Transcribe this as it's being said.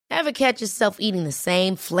Ever catch yourself eating the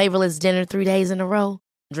same flavorless dinner 3 days in a row?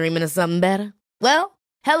 Dreaming of something better? Well,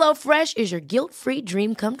 HelloFresh is your guilt-free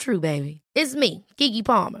dream come true, baby. It's me, Keke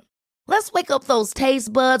Palmer. Let's wake up those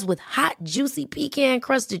taste buds with hot, juicy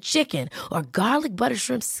pecan-crusted chicken or garlic butter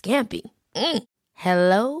shrimp scampi.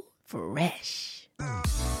 Hello Fresh.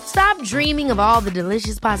 Stop dreaming of all the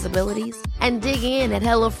delicious possibilities and dig in at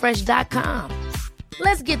HelloFresh.com.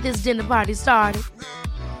 Let's get this dinner party started.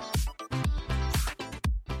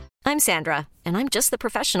 I'm Sandra, and I'm just the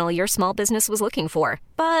professional your small business was looking for.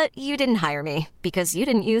 But you didn't hire me because you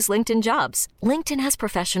didn't use LinkedIn Jobs. LinkedIn has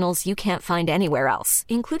professionals you can't find anywhere else,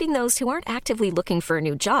 including those who aren't actively looking for a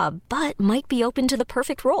new job, but might be open to the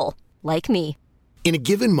perfect role, like me. In a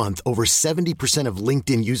given month, over 70% of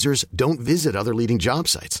LinkedIn users don't visit other leading job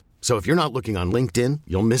sites. So if you're not looking on LinkedIn,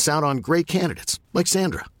 you'll miss out on great candidates like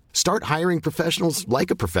Sandra. Start hiring professionals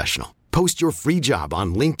like a professional. Post your free job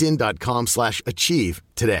on linkedin.com/achieve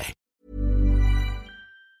today.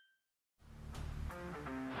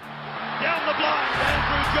 Down the blind,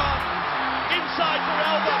 Andrew John. Inside for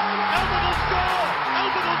Elba. Elba will score.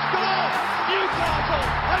 Elba will score. Newcastle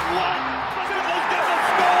have won. Fiddler's going to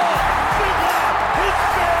score. Fiddler, it's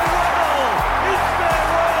farewell. It's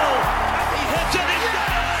farewell. And he hits it. He's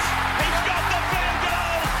got it. He's got the field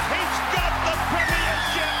goal. He's got the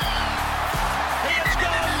premiership. He has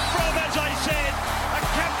gone from, as I said, a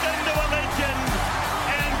captain to a legend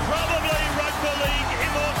and probably rugby league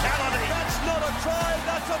immortality. That's not a try.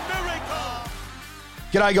 That's a miracle.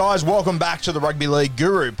 G'day guys, welcome back to the Rugby League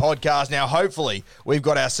Guru podcast. Now hopefully we've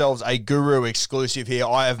got ourselves a Guru exclusive here.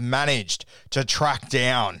 I have managed to track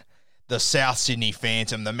down the South Sydney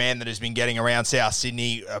Phantom, the man that has been getting around South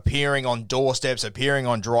Sydney, appearing on doorsteps, appearing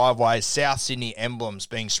on driveways, South Sydney emblems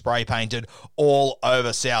being spray painted all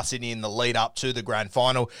over South Sydney in the lead up to the grand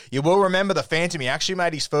final. You will remember the Phantom, he actually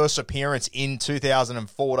made his first appearance in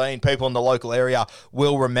 2014. People in the local area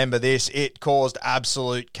will remember this. It caused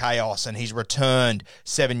absolute chaos and he's returned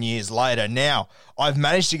 7 years later. Now, I've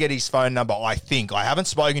managed to get his phone number, I think. I haven't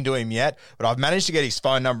spoken to him yet, but I've managed to get his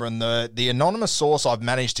phone number, and the anonymous source I've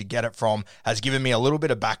managed to get it from has given me a little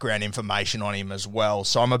bit of background information on him as well.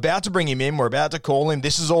 So I'm about to bring him in. We're about to call him.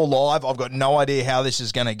 This is all live. I've got no idea how this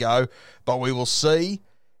is going to go, but we will see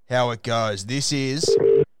how it goes. This is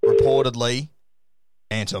reportedly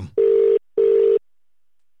Phantom.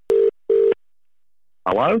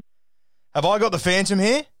 Hello? Have I got the Phantom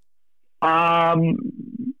here?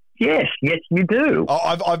 Yes, you do.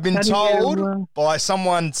 I've been told by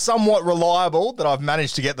someone somewhat reliable that I've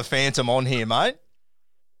managed to get the Phantom on here, mate.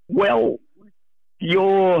 Well,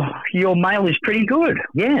 your mail is pretty good.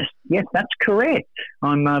 Yes, that's correct.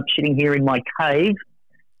 I'm sitting here in my cave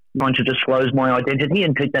trying to disclose my identity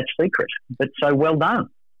and keep that secret. But so well done.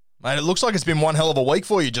 Mate, it looks like it's been one hell of a week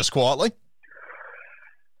for you, just quietly.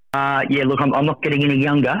 Yeah, look, I'm not getting any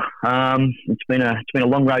younger. It's been a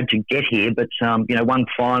long road to get here, but one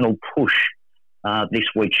final push this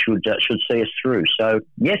week should see us through. So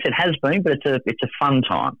yes, it has been, but it's a fun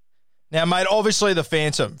time. Now, mate, obviously the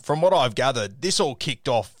Phantom, from what I've gathered, this all kicked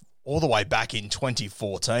off all the way back in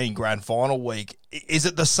 2014, grand final week. Is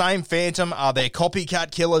it the same Phantom? Are there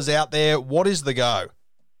copycat killers out there? What is the go?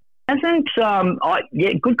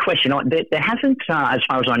 Good question. There hasn't, as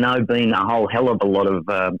far as I know, been a whole hell of a lot of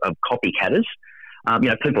copycatters.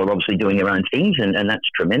 People are obviously doing their own things, and that's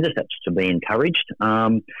tremendous. That's to be encouraged.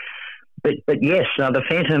 But yes, the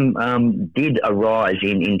Phantom did arise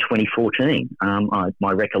in 2014.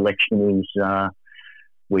 My recollection is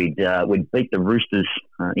we'd beat the Roosters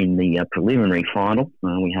in the preliminary final.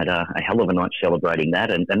 We had a hell of a night celebrating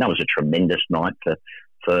that, and that was a tremendous night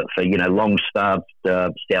for long-starved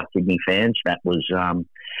South Sydney fans. That was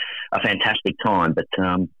a fantastic time. But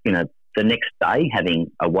the next day,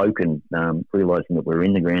 having awoken, realising that we were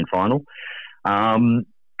in the grand final,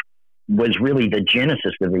 was really the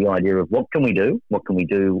genesis of the idea of what can we do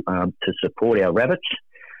to support our Rabbits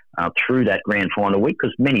through that grand final week,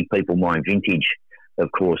 because many people my vintage,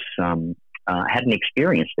 of course, hadn't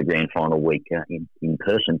experienced the grand final week in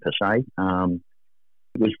person per se.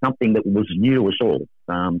 It was something that was new to us all,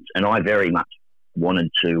 and I very much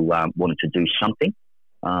wanted to do something.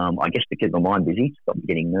 I guess to keep my mind busy, stop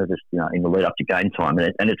getting nervous in the lead up to game time,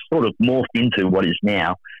 and it's sort of morphed into what is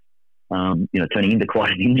now, turning into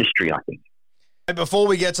quite an industry, I think. Before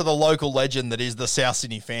we get to the local legend that is the South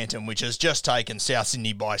Sydney Phantom, which has just taken South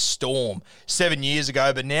Sydney by storm 7 years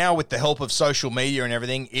ago, but now with the help of social media and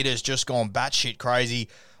everything, it has just gone batshit crazy.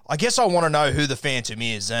 I guess I want to know who the Phantom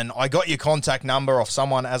is, and I got your contact number off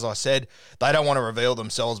someone. As I said, they don't want to reveal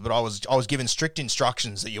themselves, but I was given strict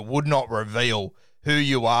instructions that you would not reveal who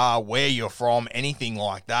you are, where you're from, anything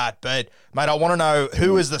like that. But, mate, I want to know,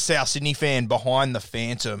 who is the South Sydney fan behind the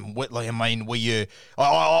Phantom? I mean, were you...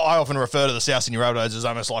 I often refer to the South Sydney Rabbitohs as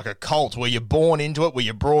almost like a cult. Were you born into it? Were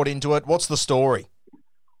you brought into it? What's the story?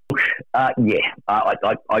 Yeah,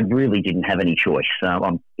 I really didn't have any choice.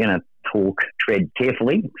 I'm going to tread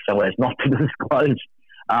carefully so as not to disclose,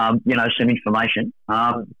 some information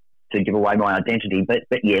to give away my identity. But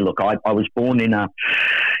yeah, look, I was born in a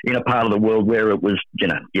part of the world where it was,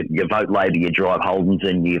 you vote Labor, you drive Holdens,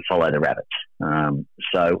 and you follow the Rabbits.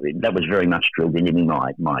 So that was very much drilled into me.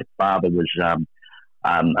 My father was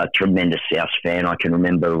a tremendous South fan. I can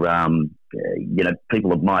remember,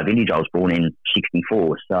 people of my vintage. I was born in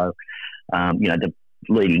 '64, so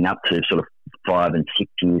leading up to sort of 5 and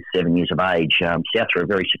 6 years, 7 years of age, South were a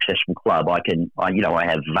very successful club. I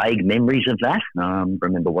have vague memories of that.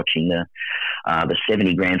 Remember watching the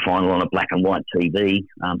 '70 grand final on a black and white TV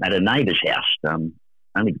at a neighbour's house,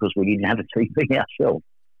 only because we didn't have a TV ourselves.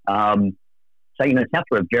 South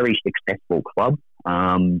were a very successful club.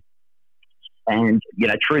 And,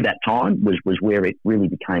 through that time was where it really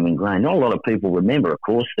became ingrained. Not a lot of people remember, of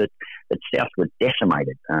course, that South was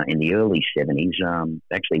decimated in the early 70s,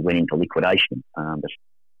 actually went into liquidation.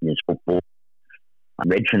 There's football.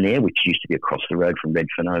 Redfern there, which used to be across the road from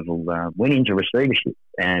Redfern Oval, went into receivership.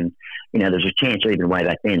 And, there's a chance even way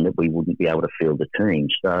back then that we wouldn't be able to field the team.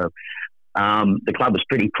 So the club was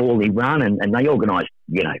pretty poorly run, and they organised,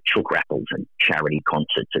 chook raffles and charity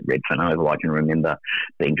concerts at Redfern Oval. I can remember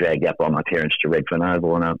being dragged out by my parents to Redfern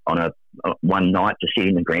Oval on a one night to sit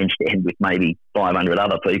in the grandstand with maybe 500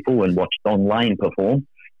 other people and watch Don Lane perform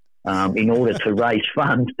in order to raise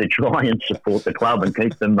funds to try and support the club and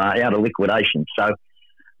keep them out of liquidation. So,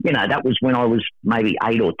 that was when I was maybe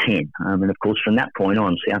 8 or 10. And of course, from that point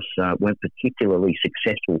on, South weren't particularly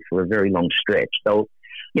successful for a very long stretch. So,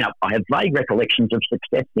 I have vague recollections of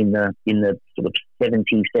success in the sort of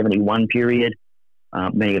 70, 71 period.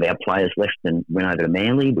 Many of our players left and went over to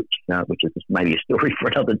Manly, which is maybe a story for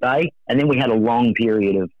another day. And then we had a long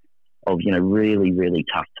period of really, really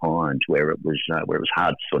tough times where it was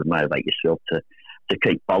hard to sort of motivate yourself to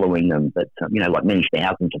keep following them. But like many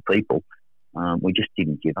thousands of people, we just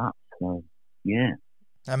didn't give up. So yeah.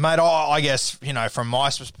 And, mate, I guess, from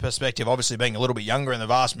my perspective, obviously being a little bit younger and the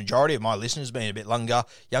vast majority of my listeners being a bit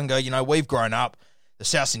younger, we've grown up. The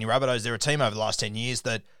South Sydney Rabbitohs, they're a team over the last 10 years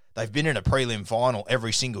that they've been in a prelim final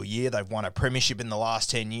every single year. They've won a premiership in the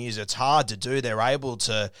last 10 years. It's hard to do. They're able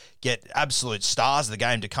to get absolute stars of the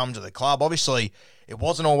game to come to the club. Obviously, it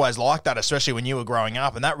wasn't always like that, especially when you were growing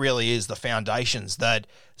up, and that really is the foundations that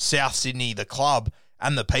South Sydney, the club,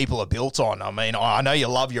 and the people are built on. I mean, I know you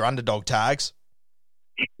love your underdog tags.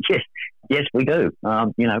 Yes, we do.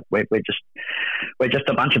 We're just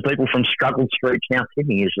a bunch of people from struggled street South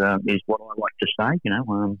Sydney is what I like to say.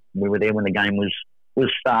 We were there when the game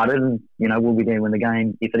was started, and we'll be there when the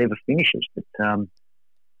game, if it ever finishes.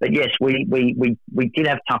 But yes, we did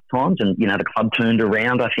have tough times, and the club turned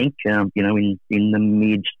around. I think in the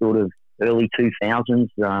mid sort of early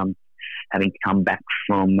 2000s, having come back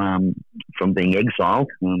from being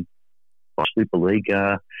exiled by Super League.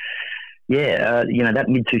 That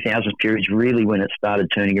mid-2000s period is really when it started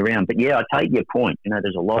turning around. But, yeah, I take your point.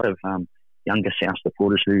 There's a lot of younger South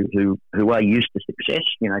supporters who are used to success,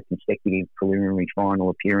 consecutive preliminary final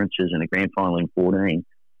appearances and a grand final in 14.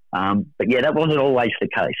 But, yeah, that wasn't always the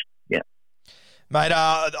case. Yeah. Mate,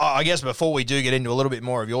 I guess before we do get into a little bit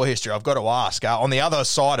more of your history, I've got to ask, on the other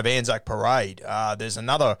side of Anzac Parade, there's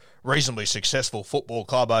another reasonably successful football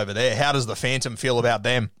club over there. How does the Phantom feel about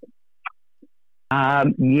them?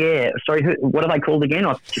 Sorry, what are they called again?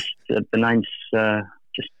 The names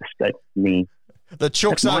just escaped me. The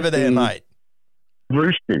Chooks over there, mate.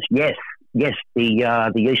 Roosters, yes. The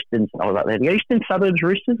eastern suburbs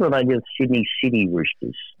Roosters, or are they the Sydney City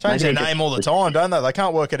Roosters? Change their name all the time, don't they? They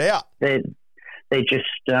can't work it out. They're just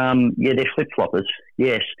they're flip floppers.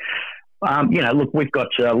 Yes. Look, we've got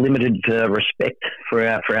limited respect for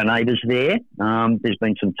our neighbours there. There's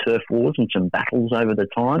been some turf wars and some battles over the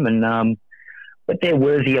time, and but they're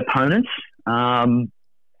worthy opponents.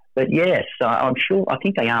 But yes, I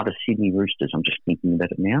think they are the Sydney Roosters. I'm just thinking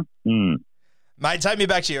about it now. Mate, take me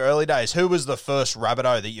back to your early days. Who was the first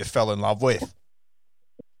Rabbitoh that you fell in love with?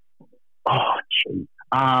 Oh, gee.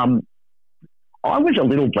 I was a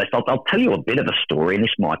little blessed. I'll tell you a bit of a story, and this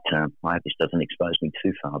might, I hope this doesn't expose me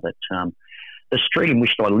too far, but the street in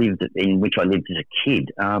which I lived as a kid,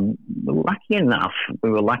 we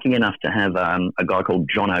were lucky enough to have a guy called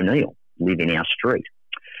John O'Neill live in our street.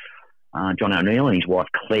 John O'Neill and his wife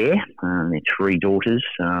Claire, their 3 daughters.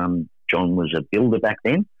 John was a builder back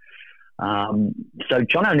then. So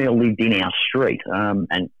John O'Neill lived in our street,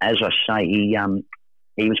 and as I say,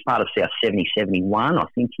 he was part of South 70, 71. I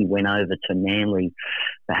think he went over to Manly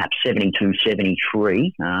perhaps 72,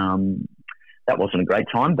 73. That wasn't a great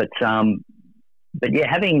time, but yeah,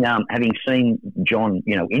 having seen John,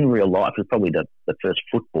 in real life, was probably the first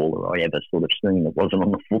footballer I ever sort of seen that wasn't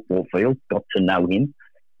on the football field. Got to know him,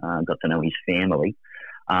 got to know his family.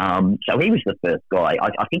 So he was the first guy.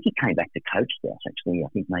 I think he came back to coach South, actually. I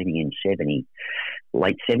think maybe in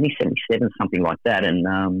late 70, 77, something like that. And,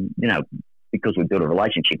 because we built a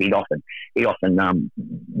relationship, he'd often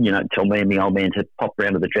tell me and the old man to pop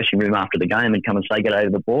round to the dressing room after the game and come and say good day to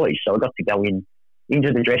the boys. So I got to go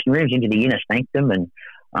into the dressing rooms, into the inner sanctum, and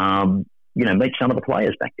meet some of the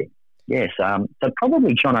players back then. Yes, so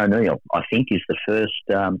probably John O'Neill, I think, is the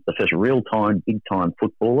first real time, big time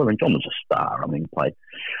footballer. And John was a star. I mean, played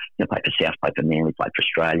for South, played for Manly, played for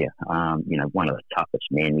Australia. One of the toughest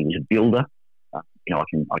men. He was a builder. I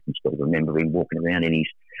can still remember him walking around in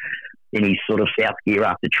his sort of South gear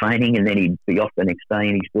after training, and then he'd be off the next day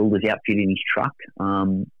in his builder's outfit in his truck.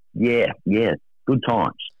 Good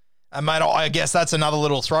times. And mate, I guess that's another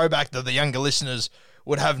little throwback that the younger listeners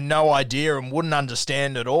would have no idea and wouldn't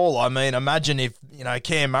understand at all. I mean, imagine if,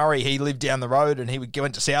 Cam Murray, he lived down the road and he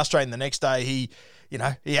went to South Street, and the next day he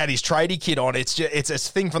had his tradie kit on. It's a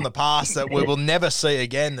thing from the past that we will never see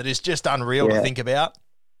again, that is just unreal to think about.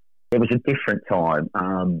 It was a different time,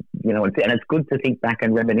 and it's good to think back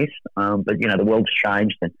and reminisce. But the world's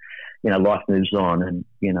changed, and life moves on. And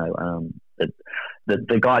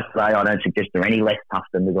the guys today, I don't suggest they're any less tough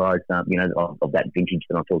than the guys of that vintage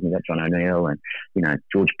that I'm talking about, John O'Neill and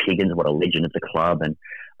George Piggins, what a legend of the club. And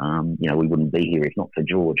we wouldn't be here if not for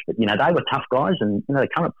George. But they were tough guys, and the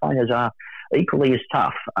current players are equally as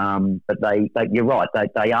tough. But you're right,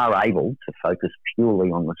 they are able to focus purely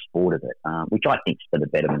on the sport of it, which I think is for the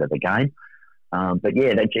betterment of the game. But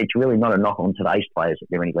yeah, it's really not a knock on today's players that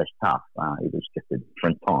they're any less tough. It was just a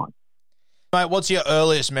different time. Mate, what's your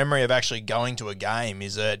earliest memory of actually going to a game?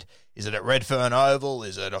 Is it at Redfern Oval?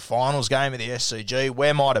 Is it a finals game at the SCG?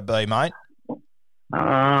 Where might it be, mate?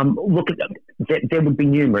 Look, there would be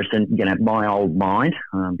numerous, and my old mind,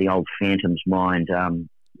 the old Phantoms mind.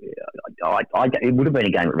 It would have been a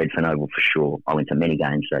game at Redfern Oval for sure. I went to many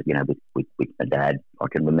games, with my dad. I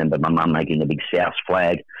can remember my mum making the big South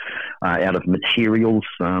flag out of materials,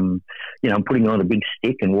 putting it on a big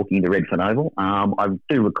stick and walking into Redfern Oval. I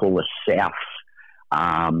do recall a South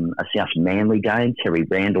Manly game. Terry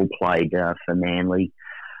Randall played for Manly.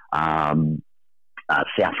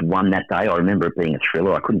 South won that day. I remember it being a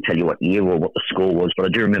thriller. I couldn't tell you what year or what the score was, but I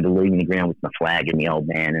do remember leaving the ground with my flag and the old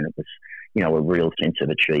man, and it was a real sense of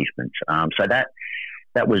achievement. So that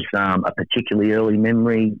was a particularly early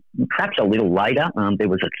memory. Perhaps a little later, there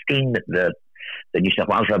was a thing that the New South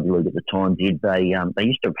Wales Rugby League at the time did. They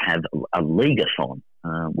used to have a league-a-thon,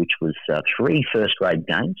 which was 3 first-grade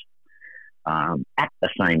games at the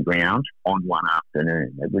same ground on one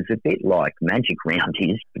afternoon. It was a bit like Magic Round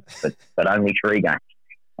is, but only 3 games.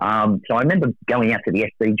 So I remember going out to the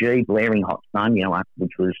SCG, blaring hot sun,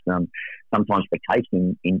 which was sometimes the case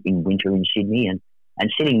in winter in Sydney, and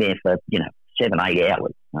sitting there for 7-8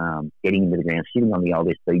 hours, getting into the ground, sitting on the old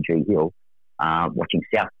SCG hill, watching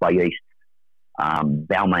South play East,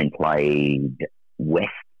 Balmain played West,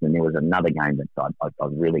 and there was another game that I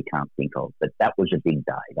really can't think of, but that was a big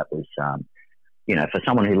day. That was for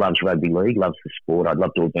someone who loves rugby league, loves the sport. I'd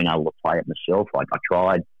love to have been able to play it myself. I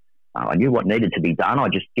tried. I knew what needed to be done. I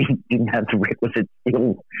just didn't have the requisite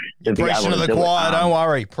skills to be able to do it. Preaching to the choir, don't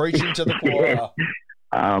worry. Preaching to the choir.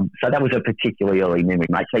 So that was a particularly early memory,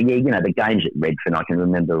 mate. So yeah, the games at Redfern, I can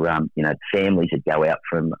remember. Families would go out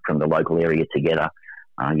from the local area together.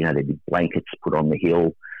 There'd be blankets put on the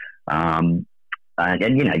hill, and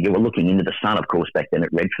you were looking into the sun, of course, back then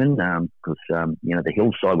at Redfern, because the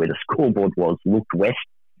hillside where the scoreboard was looked west.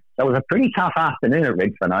 So it was a pretty tough afternoon at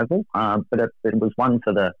Redfern Oval, but it was one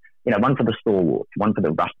for the stalwarts, one for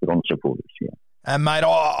the rusted-on supporters. Yeah. And mate,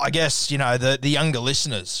 I guess the younger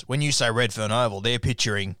listeners, when you say Redfern Oval, they're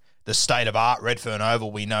picturing the state-of-art Redfern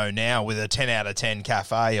Oval we know now, with a 10 out of 10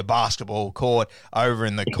 cafe, a basketball court over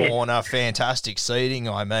in the corner, fantastic seating.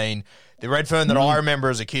 I mean, the Redfern that I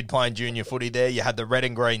remember as a kid playing junior footy there, you had the red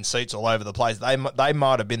and green seats all over the place. They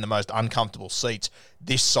might have been the most uncomfortable seats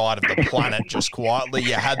this side of the planet, just quietly.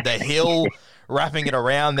 You had the hill wrapping it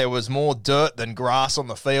around. There was more dirt than grass on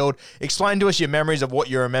the field. Explain to us your memories of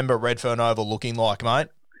what you remember Redfern Oval looking like, mate.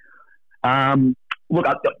 Look,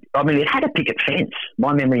 I mean, it had a picket fence.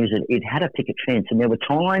 My memory is that it had a picket fence, and there were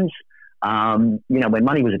times, when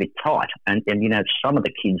money was a bit tight, and some of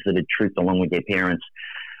the kids that had trooped along with their parents,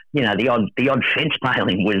 the odd fence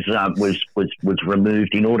paling was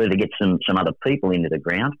removed in order to get some other people into the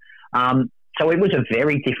ground. So it was a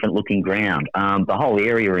very different looking ground. The whole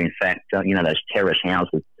area, in fact, those terrace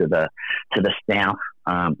houses to the south,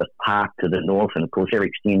 the park to the north, and of course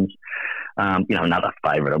Eric Stins, another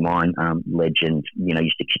favourite of mine, legend.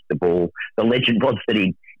 Used to kick the ball. The legend was that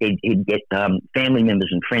he'd get family members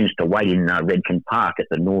and friends to wait in Redfern Park at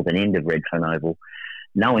the northern end of Redfern Oval,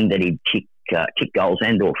 knowing that he'd kick goals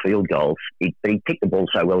and or field goals. He'd kick the ball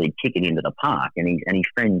so well he'd kick it into the park, and his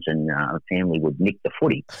friends and family would nick the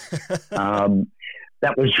footy.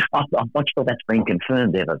 That was, I'm not sure that's been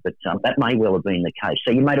confirmed ever, but that may well have been the case.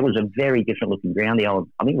 So it was a very different looking ground.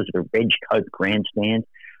 I think it was a Reg Cope grandstand,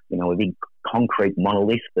 a big concrete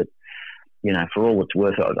monolith, but for all it's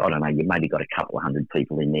worth, I don't know, you maybe got a couple of hundred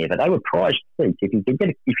people in there, but they were prized seats. If you could get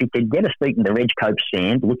a seat in the Reg Cope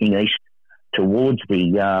stand looking east towards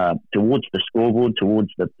the scoreboard, towards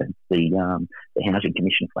the Housing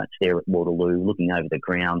Commission flats there at Waterloo, looking over the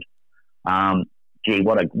ground.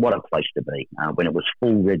 What a place to be. When it was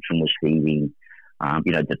full, Redfern was heaving.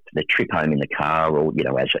 The trip home in the car, or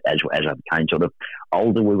as I became sort of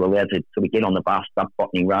older, we were allowed to sort of get on the bus up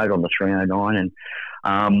Botany Road on the 309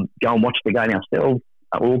 and go and watch the game ourselves,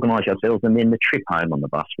 organise ourselves, and then the trip home on the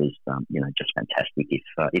bus was just fantastic.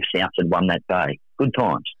 If Souths had won that day, good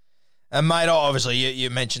times. And mate, obviously you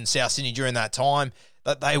mentioned South Sydney during that time,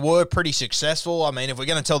 that they were pretty successful. I mean, if we're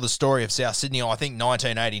going to tell the story of South Sydney, I think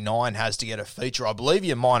 1989 has to get a feature. I believe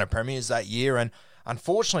you're minor premiers that year, and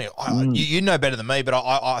unfortunately, you know better than me, but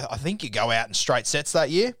I think you go out in straight sets that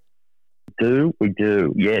year. We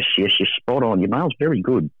do. Yes, you're spot on. Your mail's very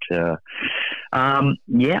good.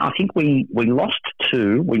 I think we lost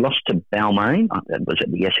to Balmain. It was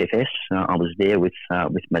at the SFS. I was there with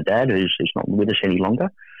my dad, who's not with us any longer.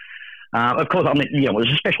 Of course, it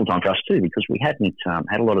was a special time for us too, because we hadn't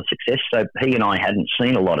had a lot of success. So he and I hadn't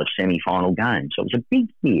seen a lot of semi-final games. So it was a big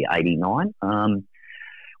year, 89.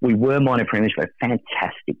 We were minor premiers for a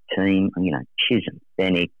fantastic team. Chisholm,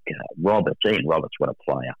 Bennick, Roberts. Ian Roberts, what a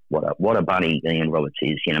player. What a bunny Ian Roberts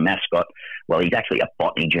is. Mascot, well, he's actually a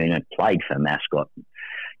Botany junior, played for Mascot.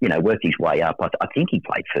 Worked his way up. I think he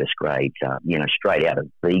played first grade, straight out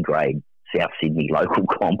of B grade South Sydney local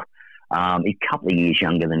comp. He's a couple of years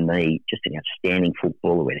younger than me, just an outstanding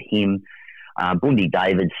footballer with him. Bundy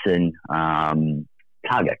Davidson,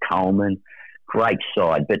 Targa Coleman, great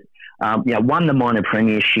side. But, won the minor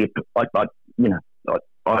premiership. I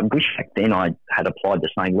wish back then I had applied the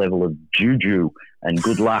same level of juju and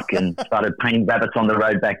good luck and started painting rabbits on the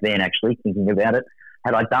road back then, actually, thinking about it.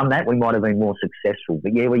 Had I done that, we might have been more successful.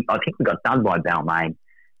 But, I think we got done by Balmain,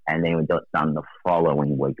 and then we got done the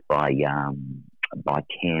following week by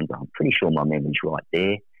Canberra. I'm pretty sure my memory's right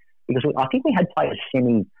there, because I think we had played a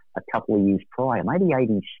semi a couple of years prior, maybe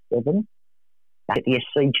 87, at the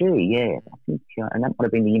SCG. Yeah, I think, and that might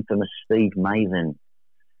have been the infamous Steve Maven.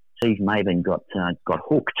 Steve Maven got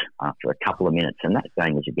hooked after a couple of minutes, and that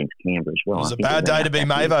game was against Canberra as well. It was a bad day to be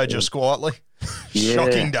Mavo, just quietly.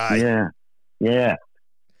 Shocking day. Yeah.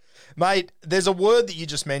 Mate, there's a word that you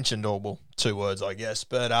just mentioned, or well, two words, I guess,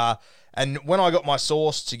 but and when I got my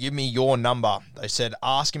source to give me your number, they said,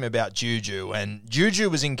 ask him about Juju, and Juju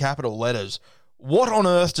was in capital letters. What on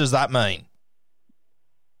earth does that mean?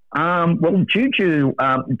 Well, Juju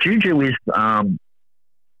is a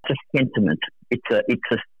sentiment. It's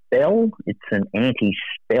a spell. It's an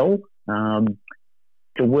anti-spell.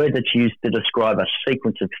 It's a word that's used to describe a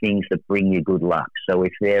sequence of things that bring you good luck. So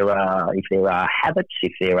if there are habits,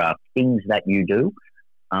 if there are things that you do,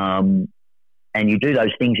 and you do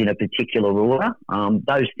those things in a particular order,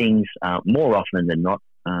 those things more often than not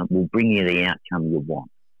will bring you the outcome you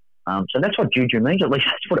want. So that's what Juju means. At least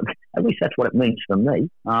that's what it means for me.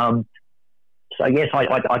 So yes,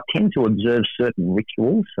 I tend to observe certain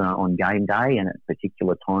rituals on game day and at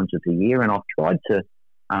particular times of the year, and I've tried to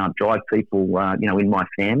drive people, in my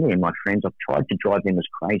family and my friends. I've tried to drive them as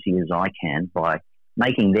crazy as I can by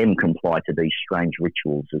making them comply to these strange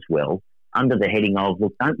rituals as well, under the heading of,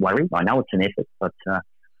 look, don't worry, I know it's an effort, but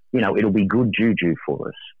it'll be good juju for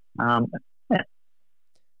us.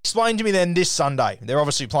 Explain to me then this Sunday. They're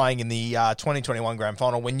obviously playing in the 2021 Grand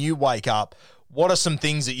Final. When you wake up, what are some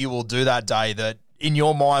things that you will do that day that, in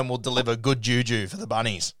your mind, will deliver good juju for the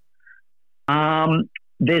Bunnies?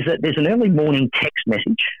 There's an early morning text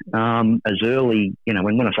message. As early,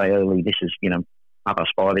 when I say early, this is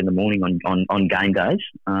 5:30 in the morning on game days,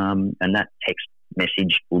 and that text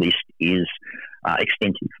message list is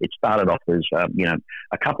extensive. It started off as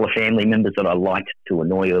a couple of family members that I liked to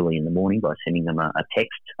annoy early in the morning by sending them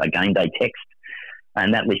a game day text,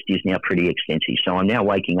 and that list is now pretty extensive. So I'm now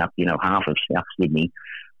waking up half of South Sydney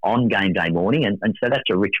on game day morning, and so that's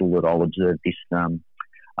a ritual that I'll observe this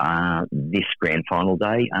grand final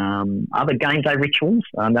day. Other game day rituals,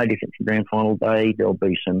 no different from grand final day. There'll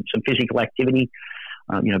be some physical activity,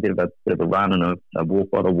 a bit of a run and a walk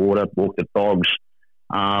by the water, walk the dogs.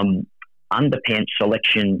 Underpants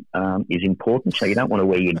selection is important, so you don't want to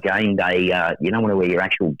wear your game day. You don't want to wear your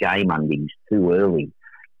actual game undies too early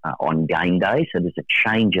on game day. So there's a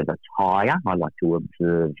change of attire. I like to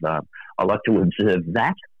observe that.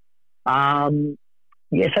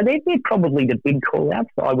 So they're probably the big call-outs.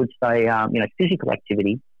 I would say, physical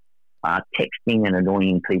activity, texting and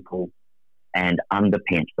annoying people, and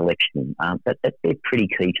underpants selection. They're pretty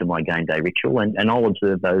key to my game day ritual, and I'll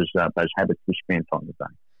observe those habits this grand final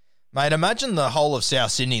day. Mate, imagine the whole of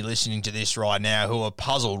South Sydney listening to this right now who are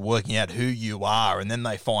puzzled working out who you are, and then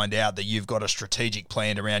they find out that you've got a strategic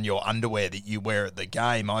plan around your underwear that you wear at the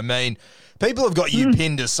game. I mean, people have got you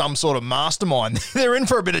pinned as some sort of mastermind. They're in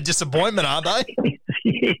for a bit of disappointment, aren't they?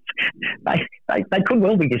 Yes, they could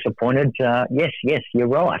well be disappointed. Yes, you're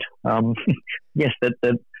right. Yes,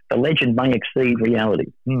 the legend may exceed reality.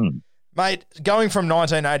 Mate, going from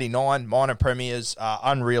 1989, minor premiers,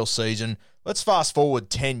 unreal season. Let's fast forward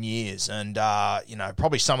 10 years and,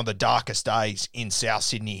 probably some of the darkest days in South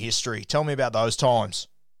Sydney history. Tell me about those times.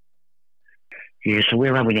 Yeah, so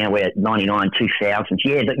where are we now? We're at 99, 2000.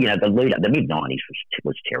 Yeah, the lead up, the mid-90s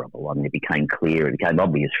was terrible. I mean, it became clear, it became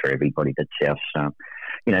obvious for everybody that South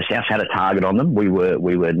had a target on them. We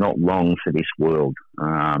were not long for this world.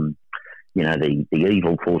 The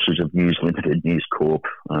evil forces of News Limited, News Corp,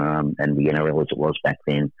 and the NRL as it was back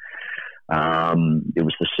then. It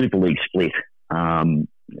was the Super League split.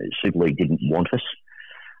 Super League didn't want us.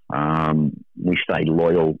 We stayed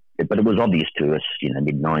loyal, but it was obvious to us,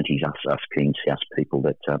 mid-90s, us keen South people,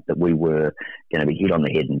 that we were going to be hit on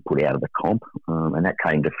the head and put out of the comp, and that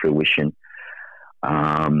came to fruition.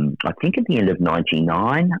 I think at the end of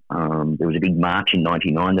 99, there was a big march in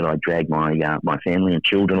 99 that I dragged my family and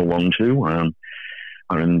children along to.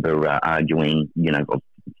 I remember arguing,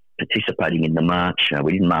 participating in the march.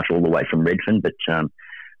 We didn't march all the way from Redfern, but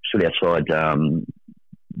stood outside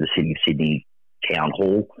the City of Sydney Town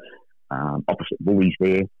Hall, opposite Woolies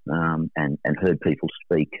there, and heard people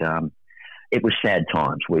speak. It was sad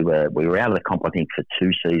times. We were out of the comp, I think, for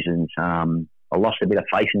 2 seasons. I lost a bit of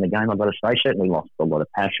faith in the game, I've got to say. Certainly lost a lot of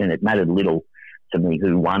passion. It mattered little to me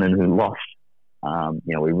who won and who lost.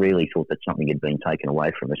 We really thought that something had been taken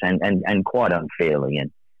away from us, and quite unfairly.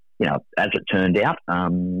 And as it turned out,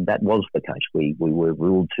 that was the case. We were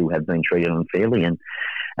ruled to have been treated unfairly, and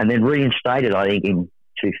then reinstated, I think, in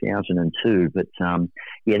 2002. But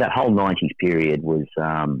that whole 90s period was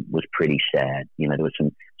pretty sad. There was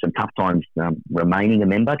some tough times remaining a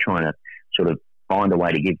member, trying to sort of find a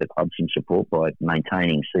way to give the club some support by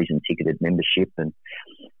maintaining season ticketed membership,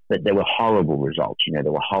 but there were horrible results.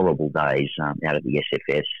 There were horrible days out of the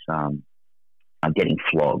SFS. Getting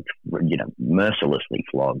flogged, mercilessly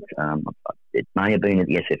flogged. It may have been at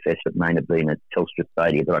the SFS, it may have been at Telstra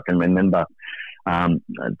Stadium, but I can remember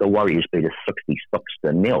the Warriors beat us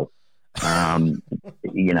 60-0. And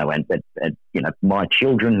my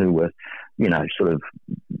children, who were, sort of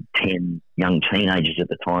 10 young teenagers at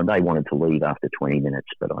the time, they wanted to leave after 20 minutes,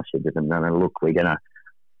 but I said to them, no, look, we're gonna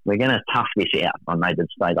tough this out. I made them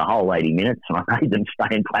stay the whole 80 minutes, and I made them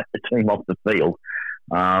stay and clap the team off the field.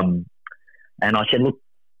 And I said, look,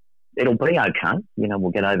 it'll be okay.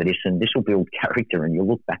 We'll get over this, and this will build character, and you'll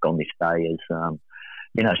look back on this day as,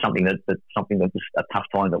 something that was a tough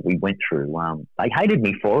time that we went through. They hated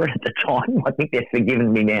me for it at the time. I think they've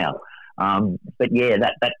forgiven me now. But yeah,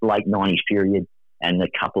 that late 90s period and the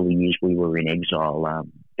couple of years we were in exile,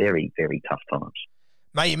 very, very tough times.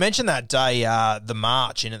 Mate, you mentioned that day, the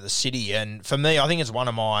march into the city, and for me, I think it's one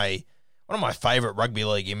of my favourite rugby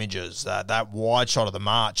league images, that wide shot of the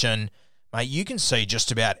march. And mate, you can see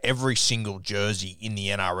just about every single jersey in the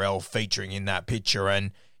NRL featuring in that picture.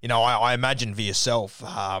 And, I imagine for yourself,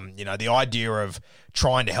 the idea of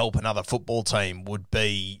trying to help another football team would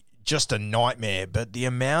be just a nightmare. But the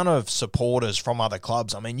amount of supporters from other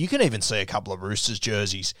clubs, I mean, you can even see a couple of Roosters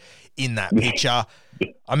jerseys in that picture.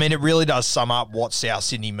 I mean, it really does sum up what South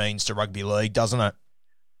Sydney means to rugby league, doesn't it?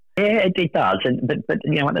 Yeah, it does. But at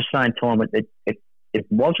the same time, it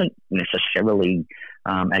wasn't necessarily,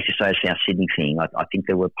 as you say, a South Sydney thing. I think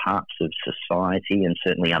there were parts of society and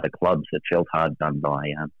certainly other clubs that felt hard done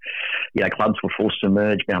by. Clubs were forced to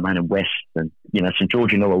merge, Balmain and West, and St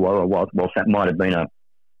George and Illawarra. Whilst that might have been a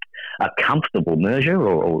comfortable merger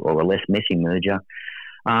or a less messy merger,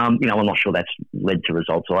 I'm not sure that's led to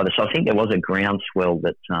results either. So I think there was a groundswell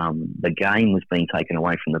that the game was being taken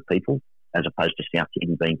away from the people, as opposed to South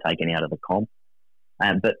Sydney being taken out of the comp.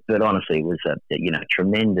 But honestly, it was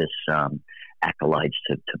tremendous accolades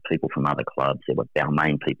to people from other clubs. There were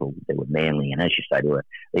Balmain people, there were Manly, and as you say, there were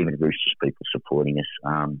even Roosters people supporting us.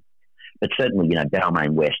 But certainly,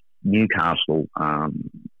 Balmain West, Newcastle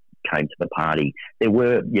came to the party. There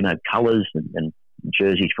were, colours and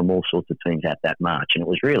jerseys from all sorts of teams at that march, and it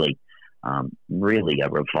was really a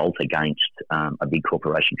revolt against a big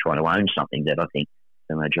corporation trying to own something that I think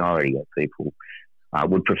the majority of people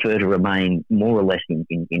would prefer to remain more or less in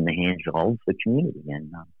the hands of the community.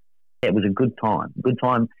 And it was a good time. Good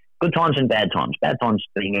times and bad times. Bad times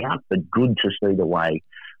being out, but good to see the way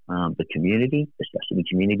the community, the South Sydney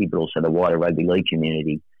community, but also the wider rugby league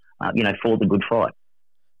community, fought the good fight.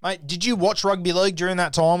 Mate, did you watch rugby league during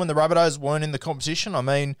that time when the Rabbitohs weren't in the competition? I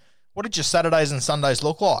mean, what did your Saturdays and Sundays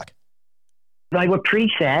look like? They were pretty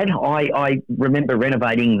sad. I remember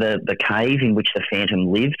renovating the cave in which the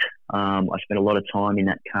Phantom lived. I spent a lot of time in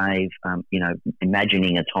that cave,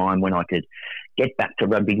 imagining a time when I could get back to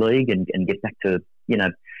rugby league and get back to,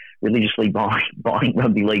 religiously buying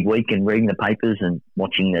Rugby League Week and reading the papers and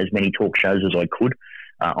watching as many talk shows as I could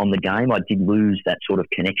on the game. I did lose that sort of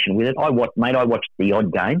connection with it. I watched the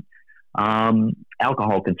odd game.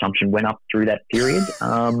 Alcohol consumption went up through that period.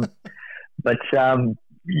 But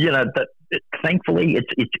thankfully,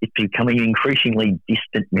 it's becoming an increasingly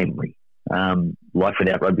distant memory. Life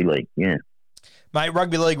without rugby league, yeah. Mate,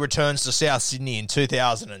 rugby league returns to South Sydney in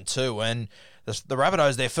 2002, and the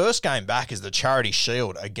Rabbitohs, their first game back is the Charity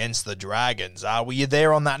Shield against the Dragons. Were you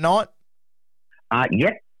there on that night?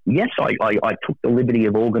 Yes, I took the liberty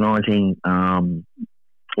of organising a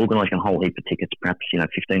whole heap of tickets, perhaps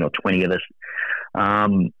 15 or 20 of us,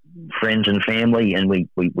 friends and family, and we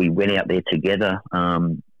went out there together.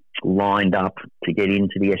 Lined up to get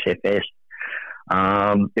into the SFS.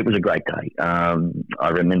 It was a great day. I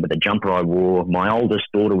remember the jumper I wore. My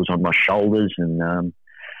oldest daughter was on my shoulders, and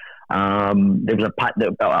there was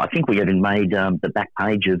I think we even made the back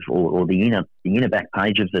page of, or the inner back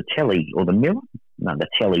page of the telly or the Mirror. No, the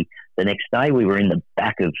telly. The next day, we were in the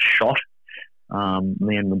back of Shot.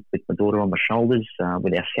 Me and with my daughter on my shoulders,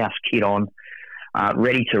 with our South kit on,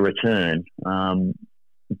 ready to return.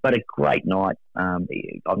 But a great night. I'm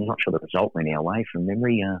not sure the result went our way from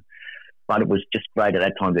memory, but it was just great at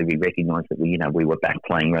that time to be recognised that we were back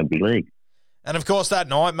playing rugby league. And of course, that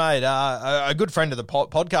night, mate, a good friend of the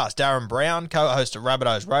podcast, Darren Brown, co-host of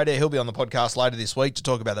Rabbitohs Radio, he'll be on the podcast later this week to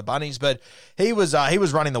talk about the Bunnies. But he was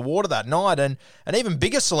running the water that night, and an even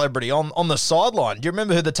bigger celebrity on the sideline. Do you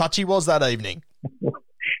remember who the touchy was that evening?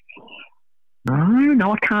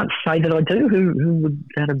 No, I can't say that I do. Who would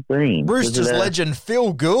that have been? Roosters legend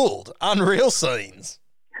Phil Gould. Unreal scenes.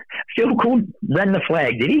 Phil Gould ran the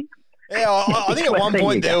flag, did he? Yeah, I think at one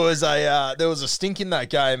point there was a stink in that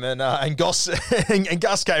game, and Gus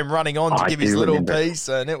came running on to give his little piece,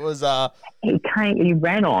 and it was. He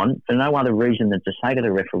ran on for no other reason than to say to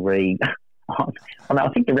the referee. I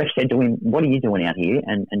think the ref said to him, "What are you doing out here?"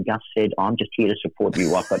 And Gus said, "I'm just here to support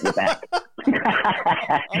you. I've got your back."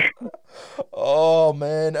 Oh,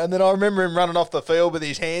 man. And then I remember him running off the field with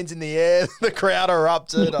his hands in the air. The crowd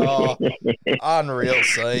erupted. Oh, unreal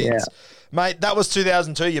scenes. Yeah. Mate, that was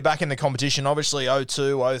 2002. You're back in the competition. Obviously,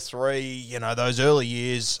 02, 03, those early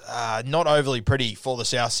years, not overly pretty for the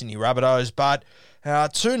South Sydney Rabbitohs, but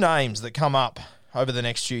two names that come up over the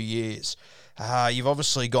next few years. You've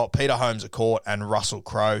obviously got Peter Holmes at court and Russell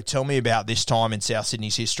Crowe. Tell me about this time in South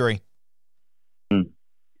Sydney's history.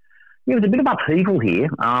 Yeah, it was a bit of upheaval here.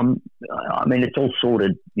 I mean, it's all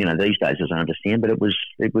sorted, these days, as I understand. But it was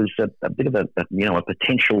a bit of a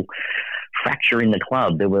potential fracture in the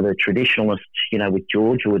club. There were the traditionalists, with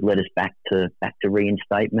George, who had led us back to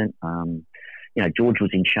reinstatement. George was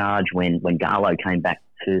in charge when Garlow came back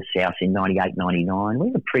to South in 98, 99. We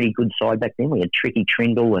had a pretty good side back then. We had Tricky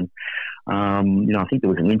Trindle, and I think there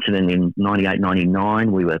was an incident in 98,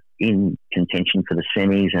 99. We were in contention for the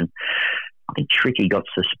semis, and I think Tricky got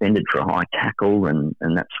suspended for a high tackle, and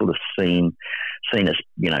that sort of seen us,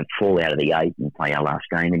 fall out of the 8 and play our last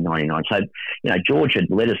game in 99. So, George had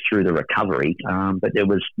led us through the recovery, but there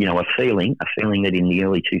was, a feeling that in the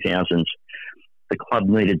early 2000s, the club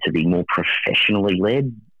needed to be more professionally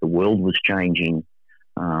led. The world was changing,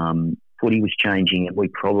 footy was changing, and we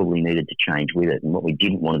probably needed to change with it. And what we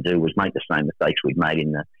didn't want to do was make the same mistakes we'd made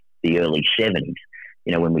in the early 70s.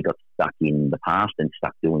 When we got stuck in the past and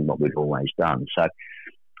stuck doing what we'd always done. So,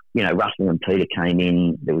 Russell and Peter came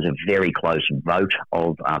in. There was a very close vote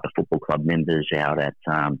of the football club members out at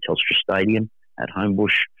Telstra Stadium at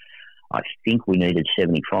Homebush. I think we needed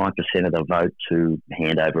 75% of the vote to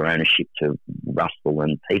hand over ownership to Russell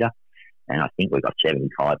and Peter, and I think we got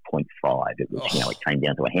 75.5. It was, it came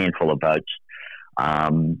down to a handful of votes.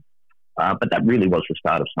 But that really was the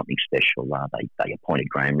start of something special. They appointed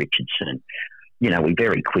Graham Richardson. We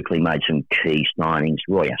very quickly made some key signings.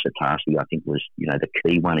 Roy Asatasi, I think, was, the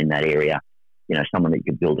key one in that area. Someone that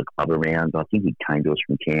you could build a club around. I think he came to us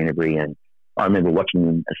from Canterbury, and I remember watching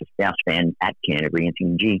him as a South fan at Canterbury and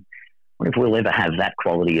thinking, gee, I wonder if we'll ever have that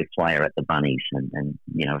quality of player at the Bunnies. And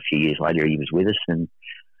a few years later, he was with us, and,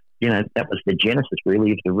 that was the genesis,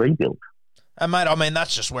 really, of the rebuild. And, mate,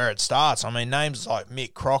 that's just where it starts. Names like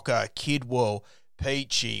Mick Crocker, Kidwell,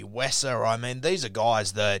 Peachy, Wesser, these are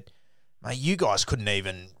guys that, mate, you guys couldn't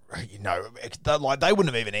even, they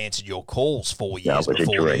wouldn't have even answered your calls 4 years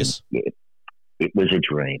before this. Yeah. It was a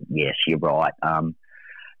dream. Yes, you're right.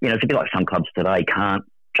 It's a bit like some clubs today can't,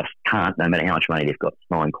 no matter how much money they've got,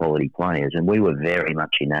 sign quality players. And we were very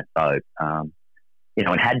much in that boat. And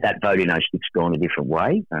had that vote in 06 gone a different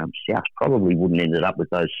way, South probably wouldn't have ended up with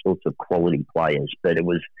those sorts of quality players. But it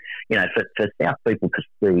was, for South people to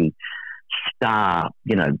see star,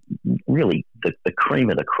 really the cream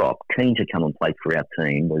of the crop, keen to come and play for our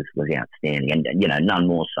team was outstanding. And, none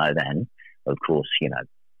more so than, of course,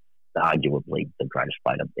 arguably the greatest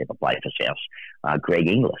player to ever play for South, Greg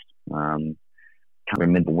Inglis. Can't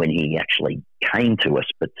remember when he actually came to us,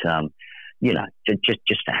 but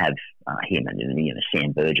just to have him and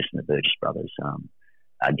Sam Burgess and the Burgess brothers,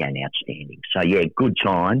 again, outstanding. So yeah, good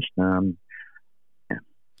times.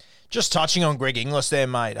 Just touching on Greg Inglis there,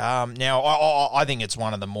 mate. Now, I think it's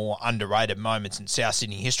one of the more underrated moments in South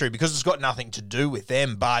Sydney history because it's got nothing to do with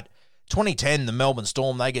them, but 2010, the Melbourne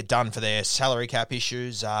Storm, they get done for their salary cap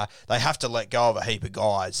issues. They have to let go of a heap of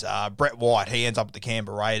guys. Brett White, he ends up at the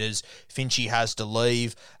Canberra Raiders. Finchy has to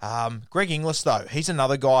leave. Greg Inglis, though, he's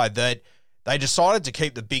another guy that they decided to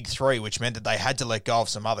keep the big three, which meant that they had to let go of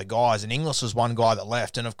some other guys, and Inglis was one guy that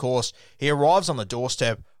left. And, of course, he arrives on the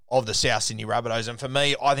doorstep of the South Sydney Rabbitohs, and for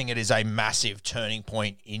me, I think it is a massive turning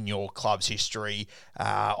point in your club's history.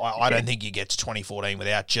 I don't think you get to 2014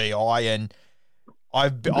 without GI, and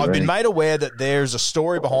I've been made aware that there's a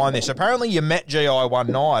story behind this. Apparently, you met GI one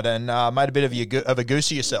night and made a bit of a goose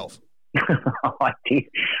of yourself. I did.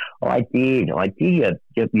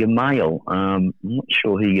 Your mail. I'm not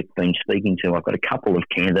sure who you've been speaking to. I've got a couple of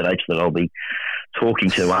candidates that I'll be talking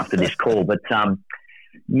to after this call. But I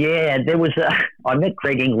met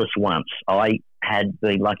Greg Inglis once. I had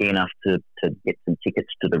been lucky enough to get some tickets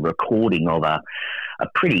to the recording of a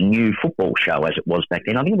pretty new football show as it was back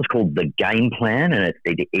then. I think it was called The Game Plan, and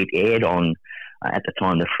it aired on, at the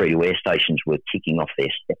time, the free-to-air stations were kicking off their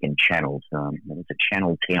second channels. It was a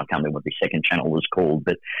Channel 10, I can't remember what the second channel was called,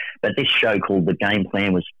 but this show called The Game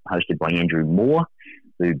Plan was hosted by Andrew Moore,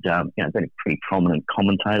 who'd been a pretty prominent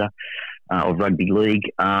commentator of rugby league.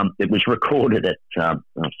 It was recorded at some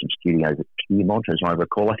studios at Piermont, as I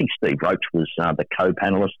recall. I think Steve Roach was the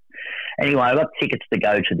co-panelist. Anyway, I got tickets to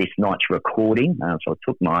go to this night's recording, so I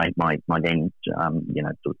took my then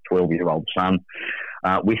 12-year-old son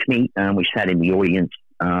with me, and we sat in the audience.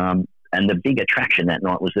 And the big attraction that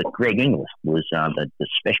night was that Greg Inglis was the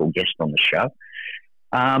special guest on the show.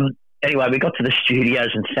 Anyway, we got to the studios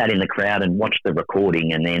and sat in the crowd and watched the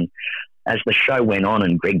recording, and then as the show went on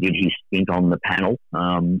and Greg did his stint on the panel,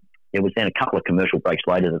 there was then a couple of commercial breaks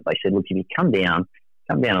later that they said, look, if you come down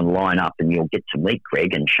and line up and you'll get to meet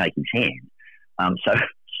Greg and shake his hand. So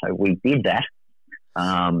we did that.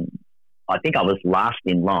 I think I was last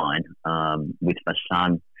in line with my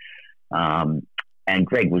son, and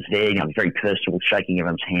Greg was there. Very personal, shaking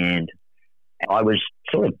everyone's hand. I was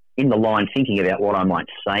sort of in the line thinking about what I might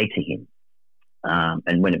say to him.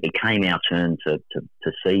 And when it became our turn to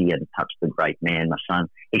see and touch the great man, my son,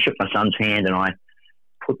 he shook my son's hand and I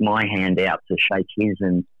put my hand out to shake his.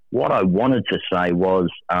 And what I wanted to say was,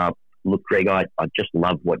 look, Greg, I just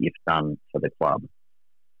love what you've done for the club.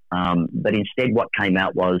 But instead what came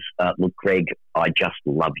out was, look, Greg, I just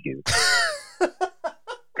love you.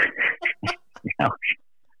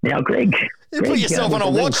 Now, Greg... You put yourself on a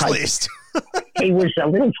watch list. He was a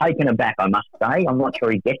little taken aback, I must say. I'm not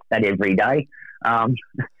sure he gets that every day.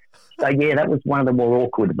 So, yeah, that was one of the more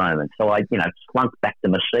awkward moments. So I, slunked back to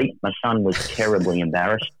my seat. My son was terribly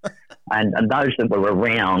embarrassed. And those that were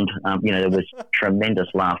around, there was tremendous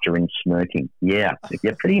laughter and smirking. Yeah,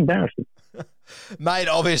 pretty embarrassing. Mate,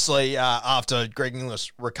 obviously, after Greg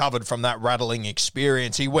Inglis recovered from that rattling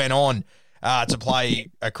experience, he went on to play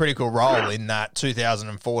a critical role in that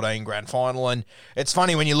 2014 grand final. And it's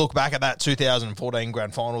funny when you look back at that 2014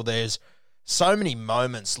 grand final, there's so many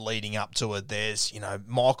moments leading up to it. There's,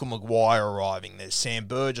 Michael Maguire arriving, there's Sam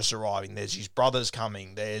Burgess arriving, there's his brothers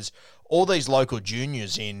coming, there's all these local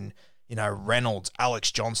juniors in, Reynolds,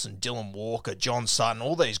 Alex Johnson, Dylan Walker, John Sutton,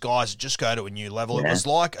 all these guys just go to a new level. Yeah. It was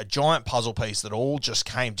like a giant puzzle piece that all just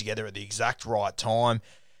came together at the exact right time.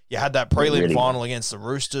 You had that prelim final against the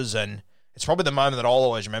Roosters, and it's probably the moment that I'll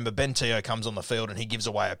always remember. Ben Teo comes on the field and he gives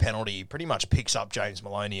away a penalty. He pretty much picks up James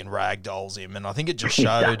Maloney and ragdolls him, and I think it just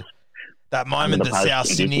showed that moment that South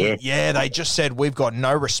Sydney, they just said, we've got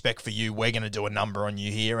no respect for you. We're going to do a number on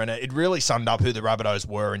you here, and it really summed up who the Rabbitohs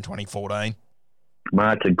were in 2014.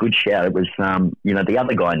 Well, it's a good shout. It was, the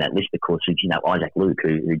other guy in that list, of course, is, Isaac Luke,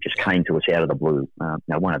 who just came to us out of the blue.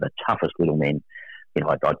 One of the toughest little men.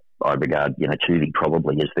 I regard, Tuvey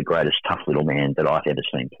probably as the greatest tough little man that I've ever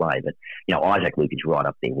seen play. But, Isaac Luke is right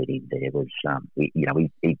up there with him. There was,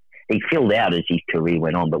 he filled out as his career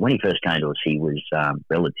went on. But when he first came to us, he was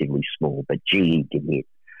relatively small. But, gee, he could hit.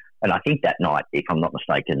 And I think that night, if I'm not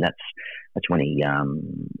mistaken, that's when he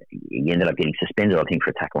ended up getting suspended, I think,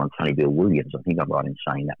 for a tackle on Sonny Bill Williams. I think I'm right in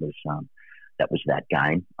saying that was that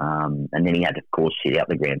game. And then he had to, of course, sit out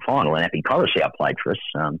the grand final. And Api Koroisau played for us.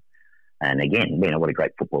 And again, what a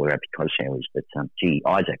great footballer Api Koroisau is. But,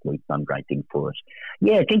 Isaac, we've done great things for us.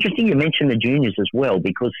 Yeah, it's interesting you mentioned the juniors as well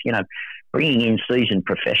because, bringing in seasoned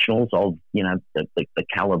professionals of, the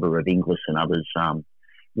calibre of Inglis and others,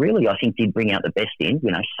 really, I think, did bring out the best in,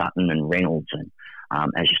 Sutton and Reynolds and,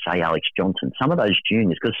 as you say, Alex Johnson. Some of those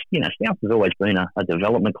juniors, because, South has always been a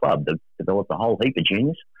development club. They've developed a whole heap of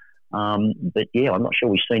juniors. But, I'm not sure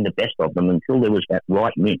we've seen the best of them until there was that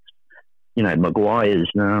right mix.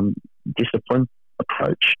 Maguire's discipline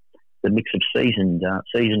approach, the mix of seasoned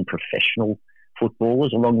professional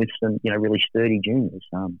footballers along with some, really sturdy juniors.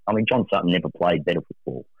 John Sutton never played better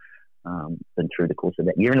football than through the course of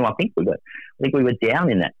that year. And I think we were down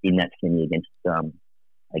in that semi against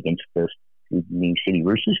the Sydney City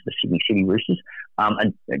Roosters.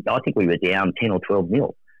 And I think we were down 10 or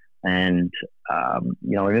 12-0. And I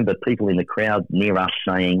remember people in the crowd near us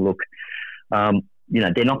saying, "Look,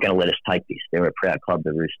 they're not going to let us take this. They're a proud club,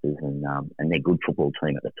 the Roosters, and they're a good football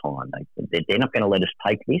team at the time. They're not going to let us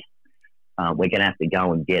take this. We're going to have to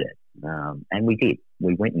go and get it." And we did.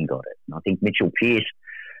 We went and got it. And I think Mitchell Pearce,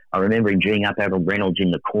 I remember him geeing up Harold Reynolds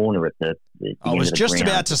in the corner at the I was just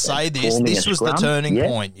about to say this. This was the turning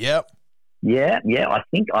point. Yep. Yeah. I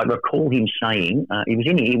think I recall him saying he was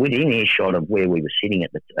within earshot of where we were sitting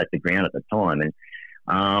at the ground at the time, and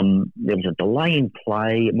there was a delay in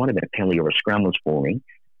play. It might have been a penalty or a scrum was forming,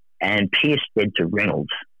 and Pearce said to Reynolds,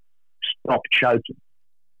 "Stop choking.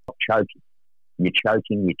 Stop choking. You're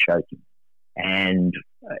choking. You're choking." And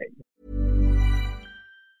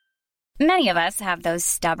many of us have those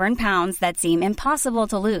stubborn pounds that seem impossible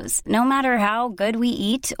to lose, no matter how good we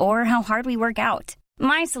eat or how hard we work out.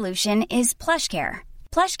 My solution is PlushCare.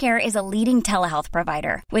 PlushCare is a leading telehealth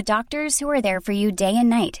provider with doctors who are there for you day and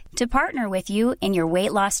night to partner with you in your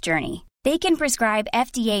weight loss journey. They can prescribe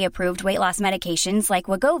FDA-approved weight loss medications like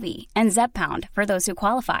Wegovy and Zepbound for those who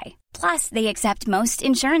qualify. Plus, they accept most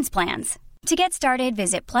insurance plans. To get started,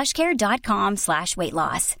 visit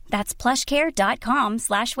plushcare.com/weightloss. That's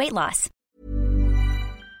plushcare.com/weightloss.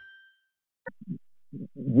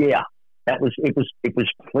 Yeah, it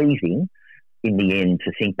was pleasing in the end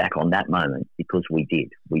to think back on that moment because we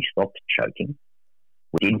did. We stopped choking.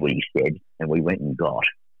 We did what he said, and we went and got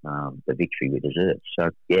the victory we deserved. So,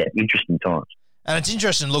 yeah, interesting times. And it's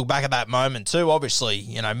interesting to look back at that moment too.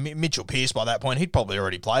 Obviously, Mitchell Pearce by that point, he'd probably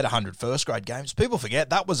already played 100 first-grade games. People forget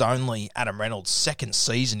that was only Adam Reynolds' second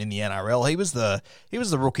season in the NRL. He was the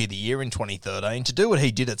Rookie of the Year in 2013. To do what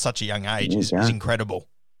he did at such a young age is incredible.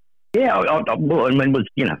 Yeah, it's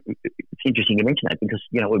interesting you mention that because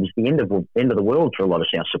it was the end of the world for a lot of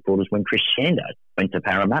South supporters when Chris Sando went to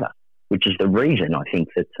Parramatta, which is the reason I think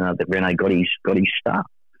that Rene got his start.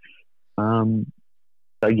 So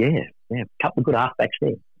yeah, a couple of good halfbacks